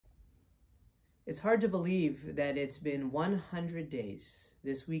It's hard to believe that it's been 100 days.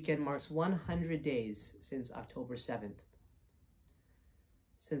 This weekend marks 100 days since October 7th.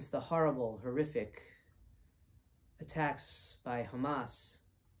 Since the horrible, horrific attacks by Hamas,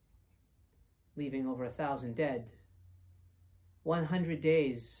 leaving over 1,000 dead. 100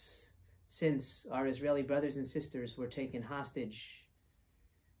 days since our Israeli brothers and sisters were taken hostage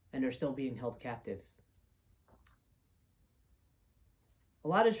and are still being held captive. A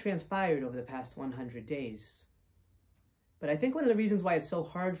lot has transpired over the past 100 days. But I think one of the reasons why it's so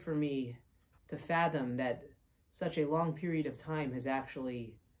hard for me to fathom that such a long period of time has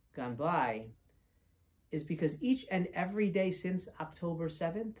actually gone by is because each and every day since October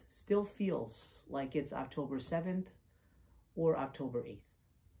 7th still feels like it's October 7th or October 8th.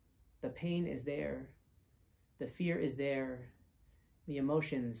 The pain is there, the fear is there, the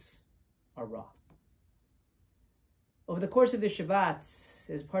emotions are raw. Over the course of this Shabbat,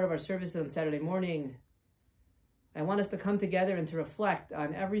 as part of our service on Saturday morning, I want us to come together and to reflect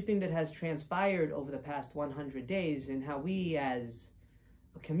on everything that has transpired over the past 100 days and how we as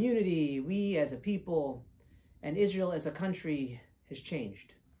a community, we as a people, and Israel as a country has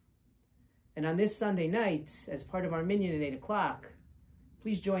changed. And on this Sunday night, as part of our minyan at 8 o'clock,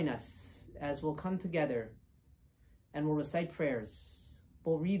 please join us as we'll come together and we'll recite prayers.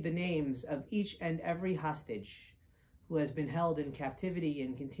 We'll read the names of each and every hostage who has been held in captivity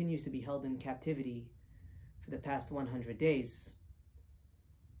and continues to be held in captivity for the past 100 days.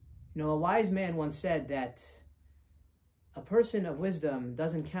 You know, a wise man once said that a person of wisdom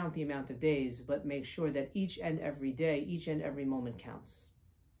doesn't count the amount of days, but makes sure that each and every day, each and every moment counts.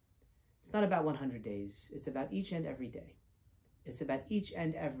 It's not about 100 days. It's about each and every day. It's about each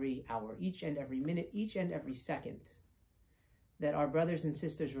and every hour, each and every minute, each and every second that our brothers and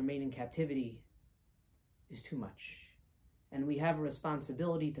sisters remain in captivity is too much. And we have a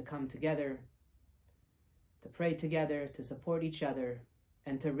responsibility to come together, to pray together, to support each other,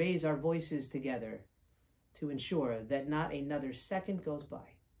 and to raise our voices together to ensure that not another second goes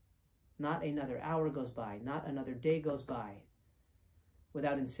by, not another hour goes by, not another day goes by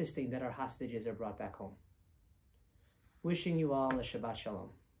without insisting that our hostages are brought back home. Wishing you all a Shabbat Shalom.